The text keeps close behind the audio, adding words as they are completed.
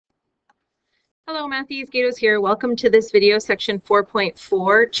Hello, Matthews Gatos here. Welcome to this video, section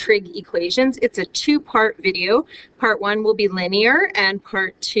 4.4, trig equations. It's a two-part video. Part one will be linear and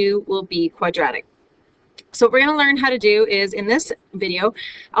part two will be quadratic. So what we're going to learn how to do is, in this video,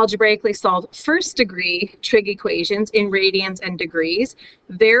 algebraically solve first-degree trig equations in radians and degrees,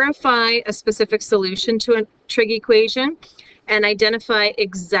 verify a specific solution to a trig equation, and identify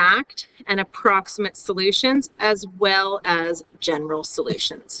exact and approximate solutions as well as general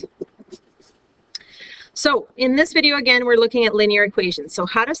solutions. So in this video, again, we're looking at linear equations. So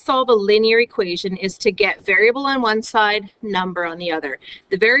how to solve a linear equation is to get variable on one side, number on the other.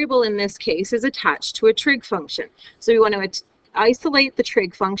 The variable in this case is attached to a trig function. So we want to isolate the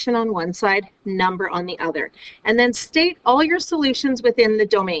trig function on one side, number on the other, and then state all your solutions within the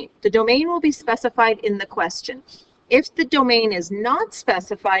domain. The domain will be specified in the question. If the domain is not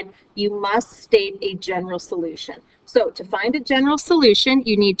specified, you must state a general solution. So to find a general solution,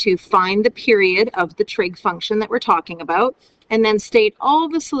 you need to find the period of the trig function that we're talking about, and then state all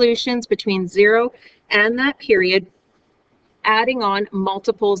the solutions between 0 and that period, adding on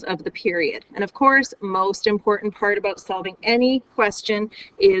multiples of the period. And of course, most important part about solving any question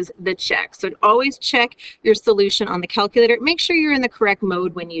is the check. So always check your solution on the calculator. Make sure you're in the correct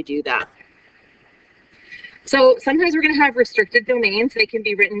mode when you do that. So sometimes we're going to have restricted domains. They can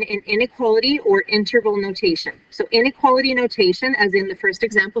be written in inequality or interval notation. So inequality notation, as in the first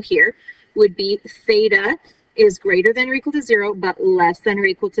example here, would be theta is greater than or equal to 0, but less than or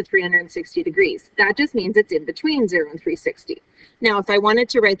equal to 360 degrees. That just means it's in between 0 and 360. Now, if I wanted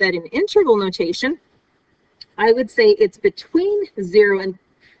to write that in interval notation, I would say it's between 0 and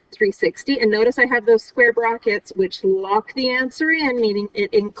 360. And notice I have those square brackets which lock the answer in, meaning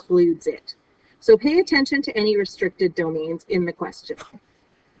it includes it. So pay attention to any restricted domains in the question.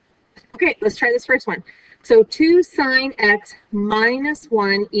 Okay, let's try this first one. So 2 sine x minus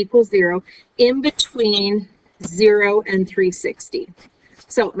 1 equals 0 in between 0 and 360.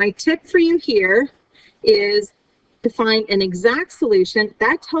 So my tip for you here is to find an exact solution.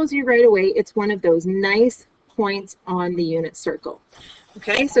 That tells you right away it's one of those nice points on the unit circle.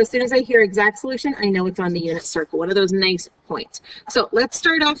 Okay, so as soon as I hear exact solution, I know it's on the unit circle, one of those nice points. So let's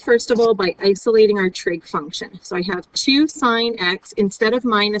start off first of all by isolating our trig function. So I have 2 sine x, instead of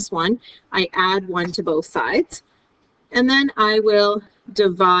minus 1, I add 1 to both sides. And then I will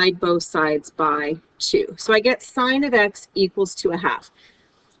divide both sides by 2. So I get sine of x equals 2 1/2.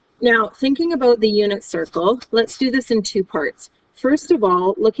 Now, thinking about the unit circle, let's do this in two parts. First of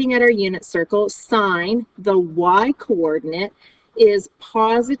all, looking at our unit circle, sine, the y coordinate, is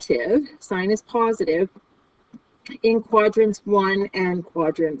positive, sine is positive, in quadrants 1 and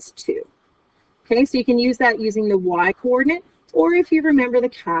quadrants 2. Okay, so you can use that using the y coordinate, or if you remember the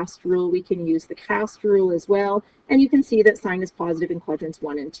cast rule, we can use the cast rule as well, and you can see that sine is positive in quadrants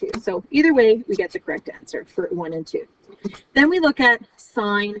 1 and 2. So either way, we get the correct answer for 1 and 2. Then we look at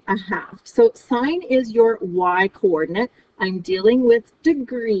sine 1/2. So sine is your y coordinate. I'm dealing with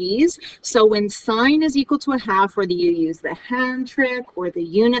degrees, so when sine is equal to 1/2, whether you use the hand trick or the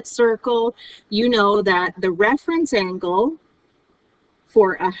unit circle, you know that the reference angle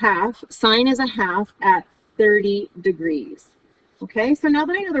for 1/2, sine is 1/2 at 30 degrees. Okay, so now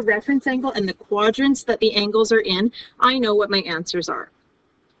that I know the reference angle and the quadrants that the angles are in, I know what my answers are.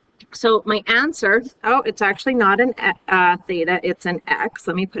 So my answer, oh, it's actually not an theta, it's an x.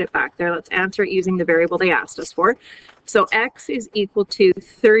 Let me put it back there. Let's answer it using the variable they asked us for. So x is equal to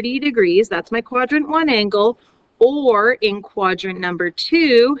 30 degrees, that's my quadrant 1 angle, or in quadrant number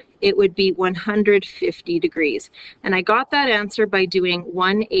 2, it would be 150 degrees. And I got that answer by doing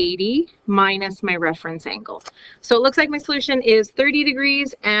 180 minus my reference angle. So it looks like my solution is 30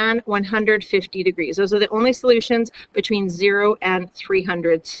 degrees and 150 degrees. Those are the only solutions between 0 and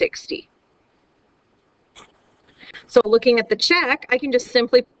 360. So looking at the check, I can just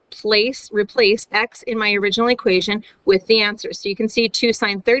simply replace x in my original equation with the answer. So you can see 2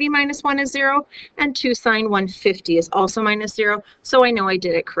 sine 30 minus 1 is 0, and 2 sine 150 is also minus 0, so I know I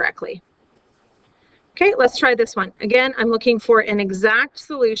did it correctly. Okay, let's try this one. Again, I'm looking for an exact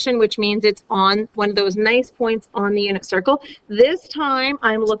solution, which means it's on one of those nice points on the unit circle. This time,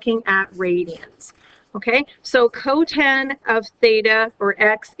 I'm looking at radians. Okay, so cotan of theta, or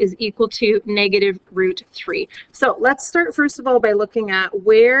x, is equal to -√3. So let's start first of all by looking at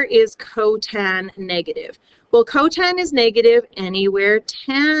where is cotan negative. Well, cotan is negative anywhere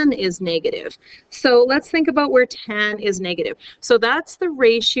tan is negative. So let's think about where tan is negative. So that's the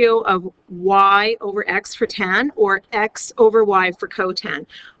ratio of y over x for tan, or x over y for cotan.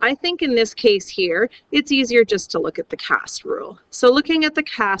 I think in this case here, it's easier just to look at the cast rule. So looking at the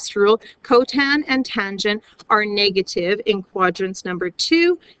cast rule, cotan and tangent are negative in quadrants number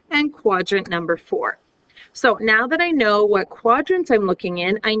 2 and quadrant number 4. So now that I know what quadrants I'm looking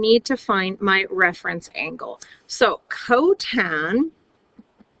in, I need to find my reference angle. So cotan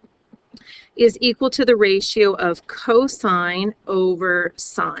is equal to the ratio of cosine over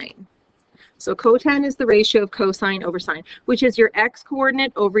sine. So cotan is the ratio of cosine over sine, which is your x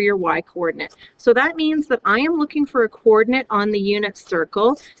coordinate over your y coordinate. So that means that I am looking for a coordinate on the unit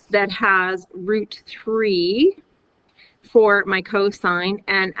circle that has root 3 for my cosine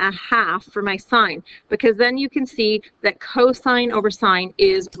and a half for my sine, because then you can see that cosine over sine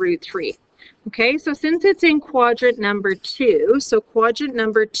is root 3. Okay, so since it's in quadrant number 2, so quadrant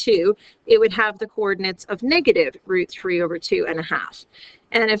number 2, it would have the coordinates of negative root 3 over 2 and a half.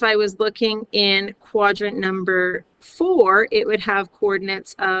 And if I was looking in quadrant number 4, it would have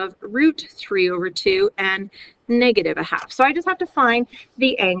coordinates of root 3 over 2 and negative a half. So I just have to find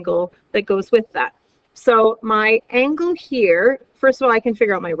the angle that goes with that. So my angle here, first of all, I can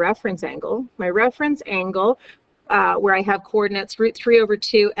figure out my reference angle. My reference angle, where I have coordinates root 3 over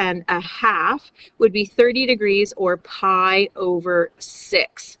 2 and a half, would be 30 degrees, or pi over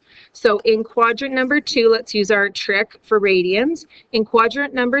 6. So in quadrant number 2, let's use our trick for radians. In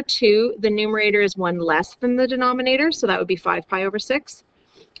quadrant number 2, the numerator is 1 less than the denominator, so that would be 5 pi over 6.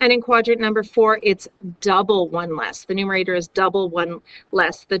 And in quadrant number 4, it's double 1 less. The numerator is double 1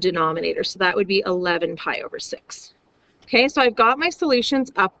 less the denominator, so that would be 11 pi over 6. Okay, so I've got my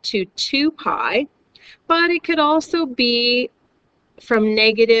solutions up to 2 pi, but it could also be from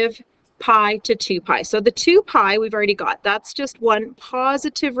negative pi to 2 pi. So the 2 pi we've already got. That's just one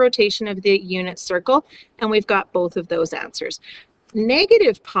positive rotation of the unit circle, and we've got both of those answers.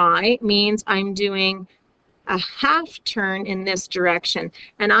 Negative pi means I'm doing a half turn in this direction,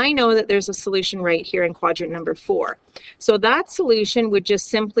 and I know that there's a solution right here in quadrant number 4. So that solution would just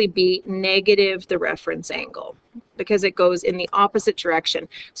simply be negative the reference angle, because it goes in the opposite direction.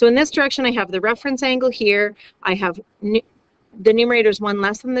 So in this direction, I have the reference angle here. I have the numerator is 1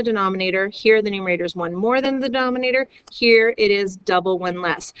 less than the denominator. Here, the numerator is 1 more than the denominator. Here, it is double 1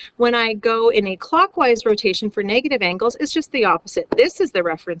 less. When I go in a clockwise rotation for negative angles, it's just the opposite. This is the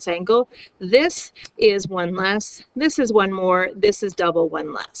reference angle. This is 1 less. This is 1 more. This is double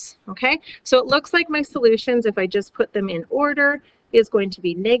 1 less. Okay? So it looks like my solutions, if I just put them in order, is going to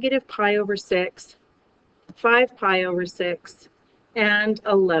be negative pi over 6, 5 pi over 6, and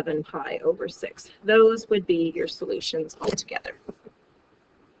 11 pi over 6. Those would be your solutions altogether.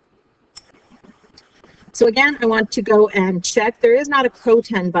 So again, I want to go and check. There is not a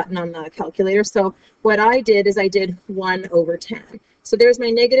cotan button on the calculator, so what I did is I did 1 over 10. So there's my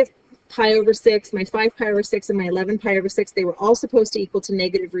negative pi over 6, my 5 pi over 6, and my 11 pi over 6. They were all supposed to equal to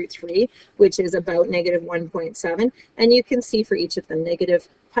negative root 3, which is about negative 1.7. And you can see for each of them, negative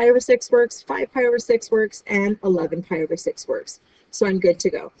pi over 6 works, 5 pi over 6 works, and 11 pi over 6 works. So I'm good to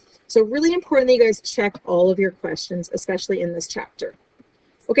go. So really important that you guys check all of your questions, especially in this chapter.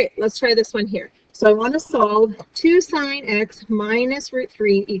 Okay, let's try this one here. So I want to solve 2 sine x minus root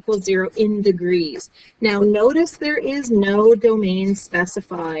 3 equals 0 in degrees. Now notice there is no domain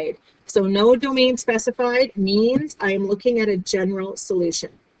specified. So no domain specified means I am looking at a general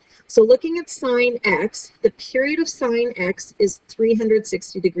solution. So looking at sine x, the period of sine x is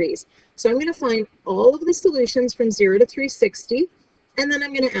 360 degrees. So I'm going to find all of the solutions from 0 to 360, and then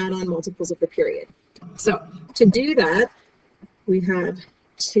I'm going to add on multiples of the period. So to do that, we have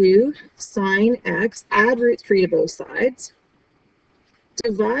 2 sine x, add root 3 to both sides,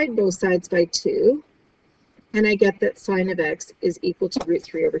 divide both sides by 2, and I get that sine of x is equal to root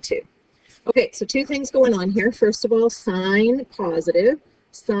 3 over 2. Okay, so 2 things going on here. First of all, sine positive.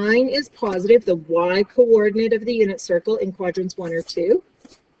 Sine is positive, the y coordinate of the unit circle in quadrants 1 or 2.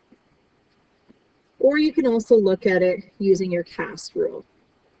 Or you can also look at it using your cast rule.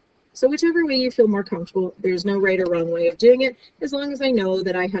 So whichever way you feel more comfortable, there's no right or wrong way of doing it, as long as I know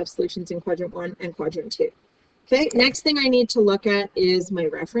that I have solutions in quadrant 1 and quadrant 2. Okay, next thing I need to look at is my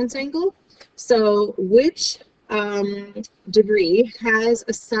reference angle. So which degree has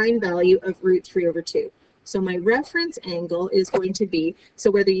a sine value of root 3 over 2? So my reference angle is going to be, so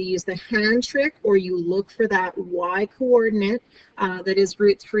whether you use the hand trick or you look for that y coordinate that is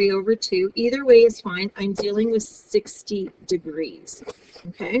 √3/2, either way is fine. I'm dealing with 60 degrees.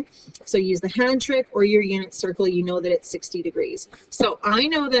 Okay, so use the hand trick or your unit circle, you know that it's 60 degrees. So I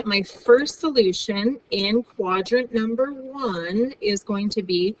know that my first solution in quadrant number 1 is going to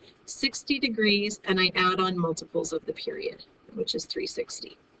be 60 degrees, and I add on multiples of the period, which is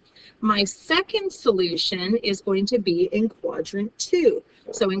 360. My second solution is going to be in quadrant 2.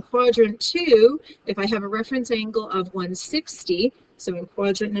 So in quadrant 2, if I have a reference angle of 160, so in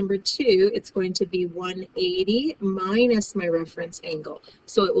quadrant number 2, it's going to be 180 minus my reference angle.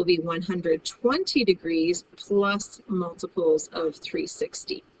 So it will be 120 degrees plus multiples of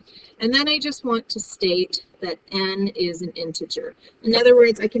 360. And then I just want to state that n is an integer. In other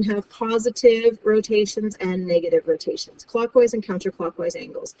words, I can have positive rotations and negative rotations, clockwise and counterclockwise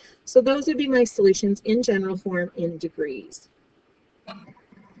angles. So those would be my solutions in general form in degrees.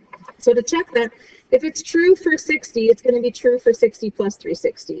 So to check that, if it's true for 60, it's going to be true for 60 plus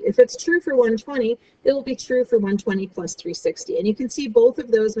 360. If it's true for 120, it will be true for 120 plus 360. And you can see both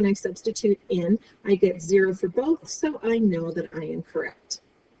of those when I substitute in, I get 0 for both, so I know that I am correct.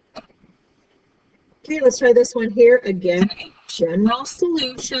 Okay, let's try this one here. Again, general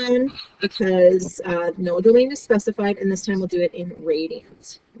solution, because no domain is specified, and this time we'll do it in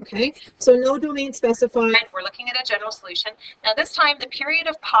radians. Okay, so no domain specified. We're looking at a general solution. Now this time the period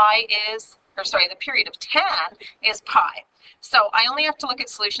of pi is, the period of tan is pi. So I only have to look at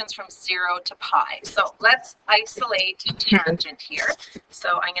solutions from 0 to pi. So let's isolate tangent here.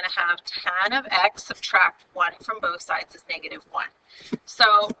 So I'm going to have tan of x subtract 1 from both sides is -1.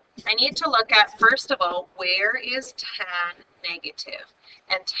 So I need to look at, first of all, where is tan negative?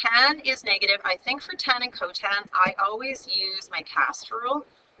 And tan is negative. I think for tan and cotan, I always use my cast rule.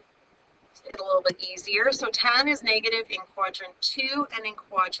 It's a little bit easier. So tan is negative in quadrant 2 and in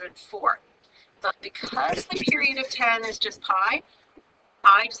quadrant 4. But because the period of tan is just pi,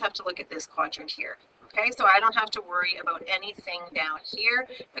 I just have to look at this quadrant here. Okay, so I don't have to worry about anything down here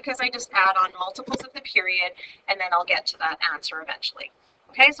because I just add on multiples of the period and then I'll get to that answer eventually.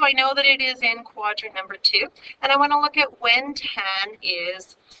 Okay, so I know that it is in quadrant number 2, and I want to look at when tan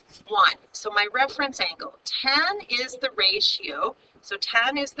is 1. So my reference angle, tan is the ratio, so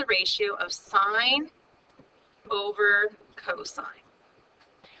tan is the ratio of sine over cosine.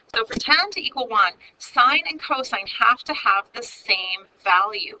 So for tan to equal 1, sine and cosine have to have the same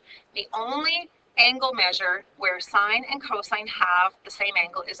value. The only angle measure where sine and cosine have the same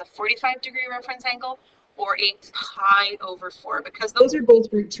angle is a 45-degree reference angle or a pi over 4, because those are both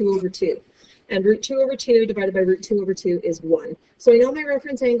 √2/2. And √2/2 divided by √2/2 is 1. So I know my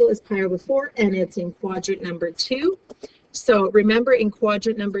reference angle is pi over 4, and it's in quadrant number 2. So remember, in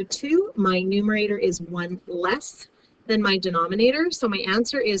quadrant number 2, my numerator is 1 less than my denominator. So my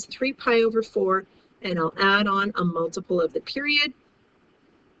answer is 3 pi over 4, and I'll add on a multiple of the period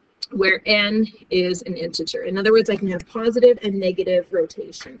where n is an integer. In other words, I can have positive and negative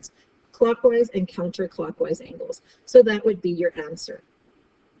rotations, clockwise and counterclockwise angles. So that would be your answer.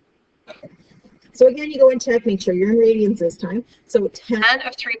 So again, you go and check, make sure you're in radians this time. So tan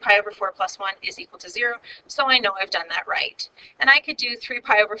of 3 pi over 4 plus 1 is equal to 0. So I know I've done that right. And I could do 3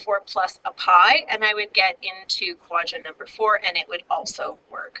 pi over 4 plus a pi, and I would get into quadrant number 4, and it would also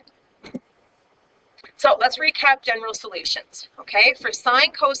work. So let's recap general solutions. Okay, for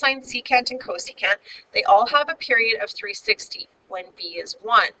sine, cosine, secant, and cosecant, they all have a period of 360 when b is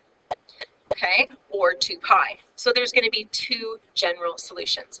 1. Okay, or 2 pi. So there's going to be 2 general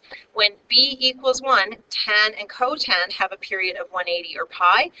solutions. When b equals 1, tan and cotan have a period of 180 or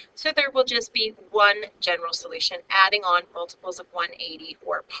pi, so there will just be 1 general solution, adding on multiples of 180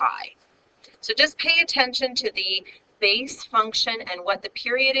 or pi. So just pay attention to the base function and what the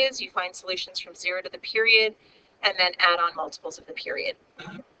period is. You find solutions from 0 to the period, and then add on multiples of the period.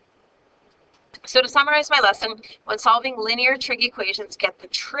 So to summarize my lesson, when solving linear trig equations, get the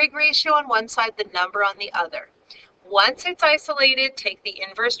trig ratio on one side, the number on the other. Once it's isolated, take the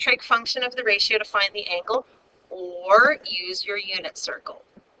inverse trig function of the ratio to find the angle, or use your unit circle.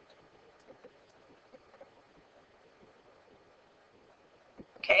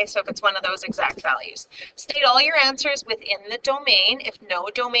 Okay, so if it's one of those exact values. State all your answers within the domain. If no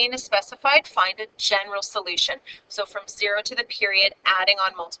domain is specified, find a general solution. So from 0 to the period, adding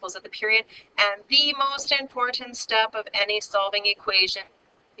on multiples of the period. And the most important step of any solving equation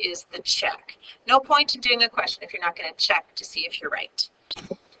is the check. No point in doing a question if you're not going to check to see if you're right.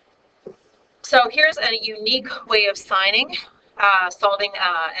 So here's a unique way of signing solving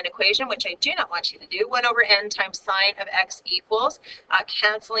an equation, which I do not want you to do. 1 over n times sine of x equals,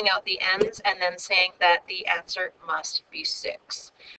 canceling out the n's and then saying that the answer must be 6.